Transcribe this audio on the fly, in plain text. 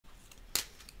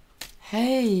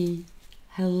Hey,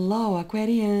 hello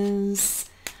Aquarians!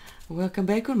 Welcome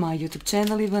back on my YouTube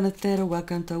channel Ivanatarot.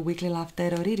 Welcome to a weekly love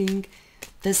tarot reading,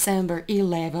 December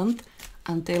 11th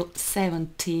until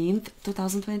 17th,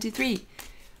 2023.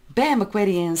 Bam,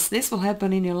 Aquarians! This will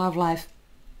happen in your love life.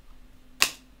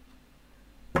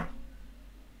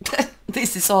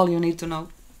 This is all you need to know.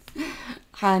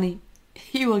 Honey,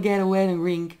 you will get a wedding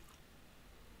ring.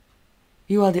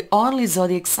 You are the only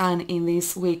zodiac sign in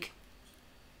this week,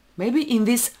 maybe in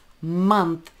this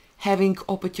month, having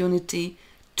opportunity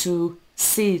to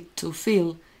see, to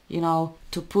feel,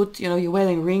 to put, your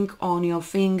wedding ring on your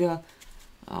finger.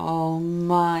 Oh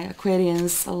my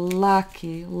Aquarians,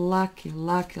 lucky, lucky,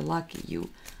 lucky, lucky you.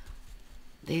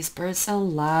 This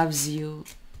person loves you.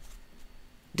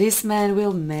 This man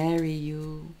will marry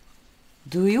you.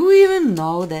 Do you even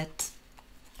know that?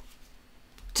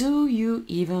 Do you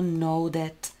even know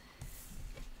that?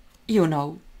 You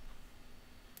know.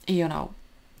 You know.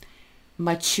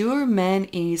 Mature man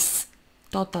is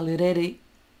totally ready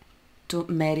to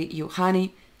marry you.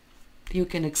 Honey, you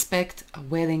can expect a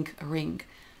wedding ring.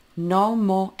 No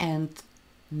more and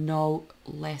no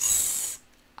less.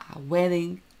 A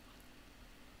wedding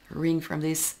ring from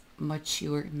this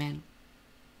mature man.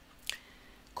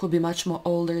 Could be much more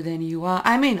older than you are.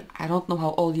 I mean, I don't know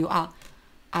how old you are.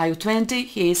 Are you 20?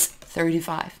 He's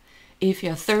 35. If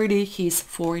you're 30, he's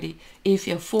 40. If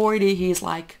you're 40, he's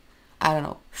like, I don't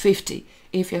know, 50.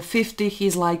 If you're 50,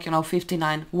 he's like,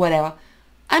 59, whatever.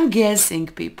 I'm guessing,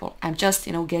 people. I'm just,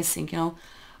 guessing,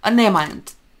 never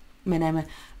mind.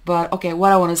 But, okay,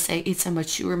 what I want to say, it's a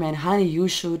mature man. Honey, you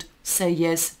should say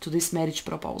yes to this marriage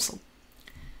proposal.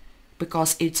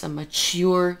 Because it's a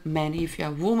mature man. If you're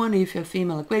a woman, if you're a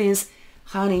female Aquarius,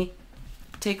 honey,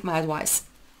 take my advice.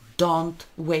 Don't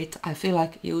wait. I feel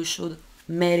like you should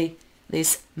marry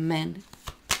this man.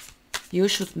 You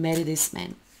should marry this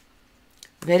man.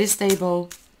 Very stable,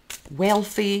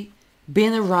 wealthy,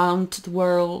 been around the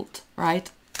world, right?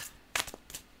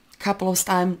 Couple of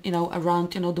times,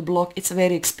 around, the block. It's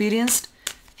very experienced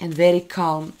and very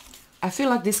calm. I feel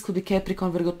like this could be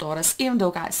Capricorn, Virgo, Taurus, even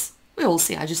though, guys, we will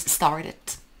see. I just started.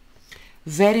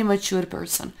 Very mature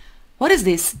person. What is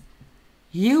this?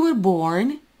 You were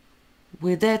born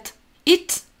with that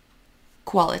it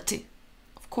quality.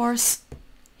 Of course,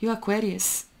 you're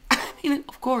Aquarius. I mean,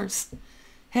 of course.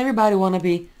 Everybody wanna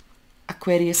be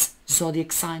Aquarius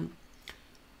zodiac sign.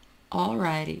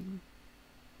 Alrighty.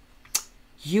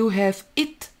 You have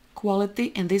it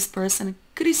quality and this person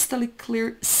crystal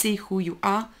clear see who you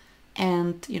are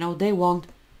and, they want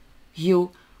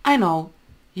you. I know,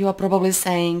 you are probably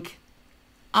saying,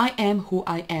 I am who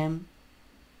I am.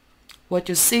 What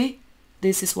you see,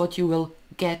 this is what you will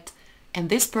get. And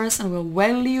this person will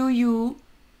value you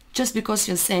just because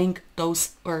you're saying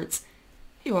those words.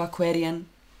 You are Aquarian.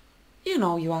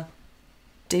 You are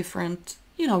different.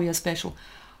 You're special.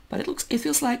 But it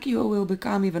feels like you will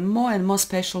become even more and more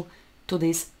special to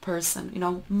this person.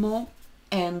 More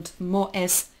and more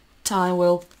as time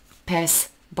will pass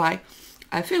by.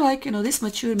 I feel like, this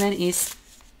mature man is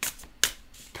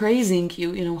praising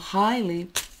you, highly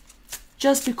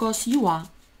just because you are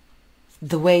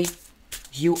the way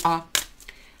you are.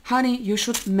 Honey, you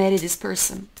should marry this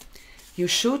person. You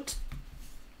should.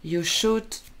 You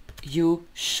should. You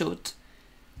should.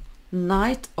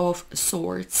 Knight of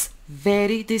Swords.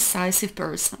 Very decisive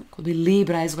person. Could be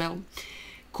Libra as well.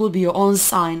 Could be your own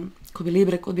sign. Could be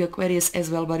Libra, could be Aquarius as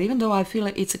well. But even though I feel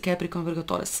like it's a Capricorn, Virgo,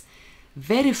 Taurus.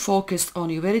 Very focused on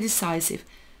you. Very decisive.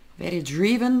 Very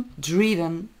driven.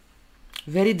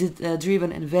 Very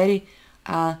driven and very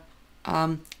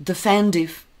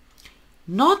defensive.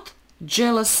 Not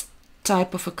jealous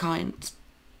type of a kind.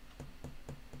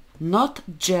 Not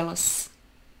jealous.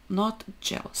 Not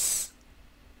jealous.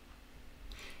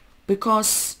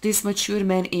 Because this mature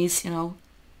man is,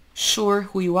 sure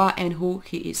who you are and who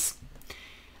he is.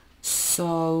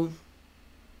 So,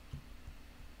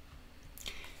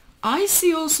 I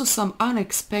see also some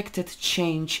unexpected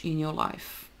change in your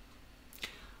life.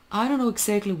 I don't know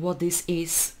exactly what this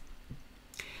is.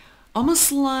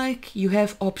 Almost like you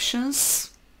have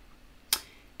options.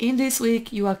 In this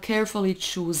week, you are carefully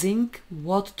choosing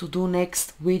what to do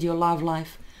next with your love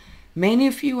life. Many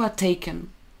of you are taken,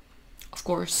 of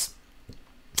course.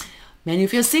 Many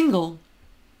of you are single.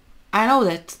 I know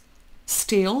that.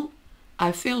 Still,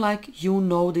 I feel like you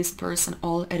know this person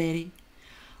already.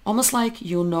 Almost like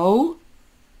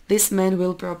this man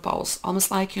will propose. Almost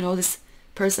like this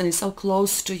person is so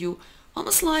close to you.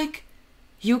 Almost like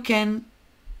you can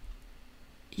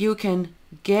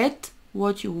get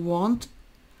what you want.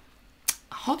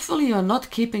 Hopefully you're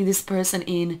not keeping this person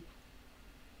in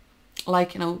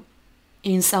like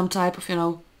in some type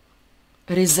of,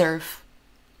 reserve.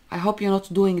 I hope you're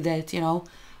not doing that,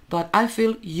 but I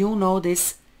feel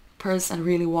this person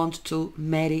really wants to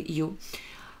marry you.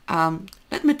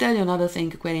 Let me tell you another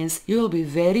thing, Aquarians. You will be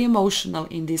very emotional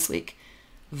in this week.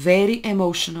 Very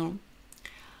emotional.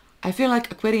 I feel like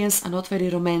Aquarians are not very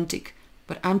romantic,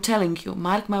 but I'm telling you,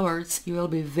 mark my words, you will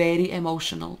be very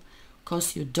emotional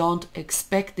because you don't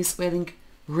expect this wedding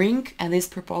ring and this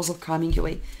proposal coming your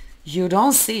way. You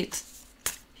don't see it.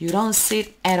 You don't see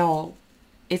it at all.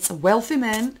 It's a wealthy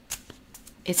man.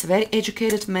 It's a very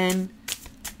educated man,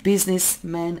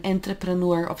 businessman,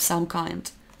 entrepreneur of some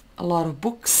kind. A lot of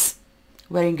books,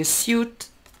 wearing a suit.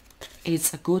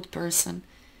 It's a good person.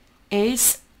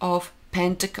 Ace of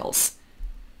Pentacles.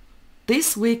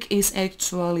 This week is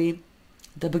actually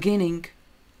the beginning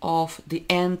of the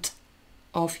end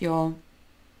of your,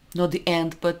 not the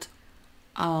end, but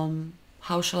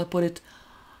how shall I put it?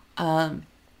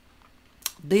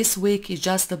 This week is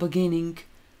just the beginning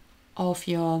of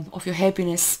your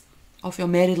happiness, of your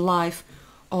married life,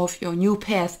 of your new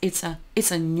path. It's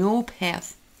a new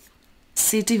path.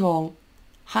 City Hall.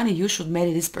 Honey, you should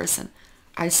marry this person.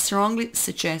 I strongly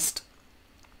suggest,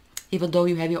 even though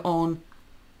you have your own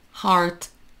heart,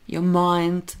 your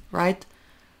mind, right?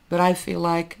 But I feel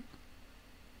like,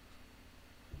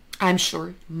 I'm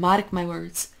sure, mark my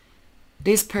words,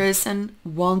 this person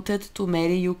wanted to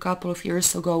marry you a couple of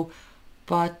years ago,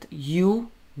 but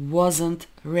you wasn't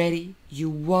ready. You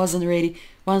wasn't ready.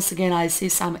 Once again, I see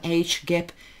some age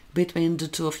gap between the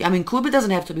two of you. I mean, could be,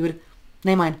 doesn't have to be, but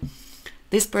never mind.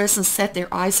 This person set their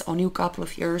eyes on you a couple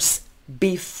of years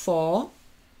before,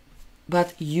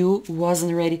 but you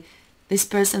wasn't ready. This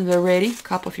person were ready a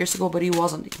couple of years ago, but he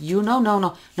wasn't.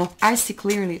 No. I see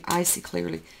clearly.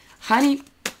 Honey,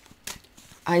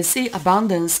 I see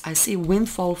abundance. I see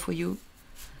windfall for you.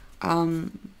 I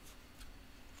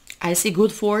see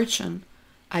good fortune.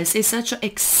 I see such an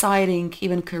exciting,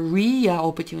 even career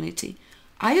opportunity.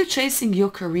 Are you chasing your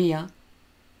career?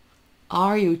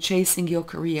 Are you chasing your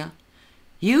career?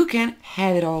 You can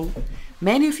have it all.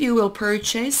 Many of you will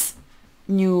purchase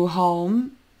new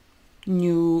home,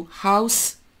 new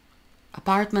house,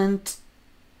 apartment,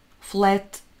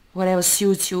 flat, whatever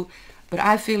suits you. But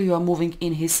I feel you are moving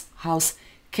in his house.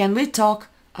 Can we talk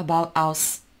about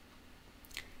us?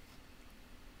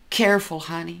 Careful,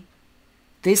 honey.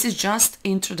 This is just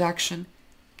introduction.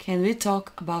 Can we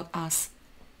talk about us?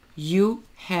 You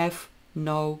have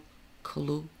no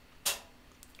clue.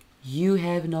 You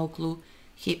have no clue.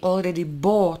 He already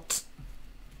bought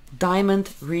diamond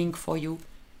ring for you.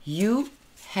 You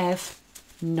have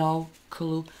no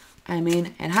clue. I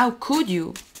mean, and how could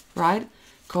you, right?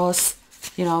 Because,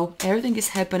 everything is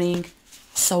happening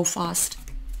so fast.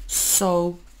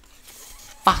 So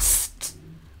fast.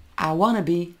 I want to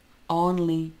be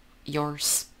only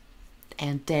yours.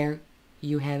 And there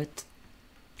you have it.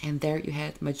 And there you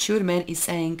have it. Mature man is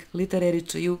saying literally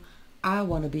to you, I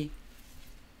want to be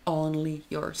only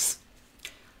yours.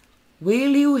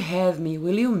 Will you have me?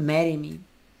 Will you marry me?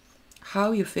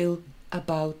 How you feel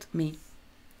about me?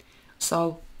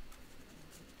 So,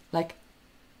 like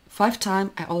 5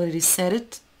 times I already said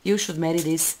it. You should marry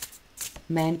this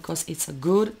man because it's a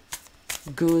good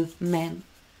man.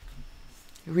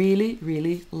 Really,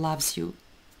 really loves you.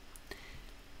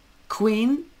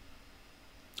 Queen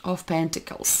of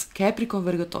Pentacles. Capricorn,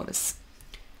 Virgo, Taurus.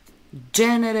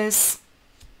 Generous,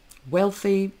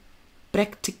 wealthy,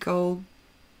 practical,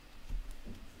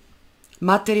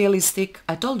 materialistic.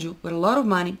 I told you, with a lot of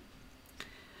money.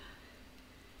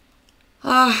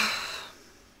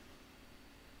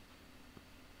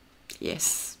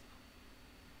 Yes.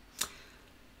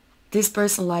 This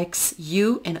person likes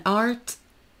you and art,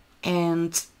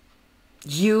 and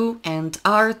you and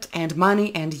art and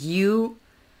money, and you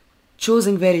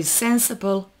choosing very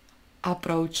sensible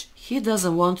approach. He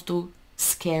doesn't want to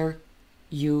scare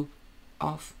you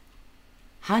off.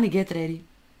 Honey, get ready.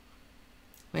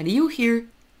 When you hear,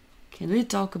 can we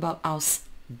talk about us?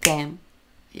 Damn,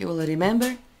 you will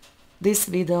remember this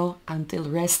video until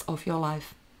rest of your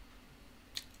life.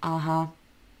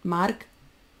 Mark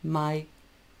my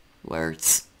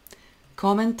words.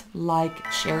 Comment,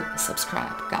 like, share,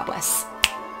 subscribe. God bless.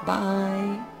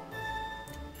 Bye.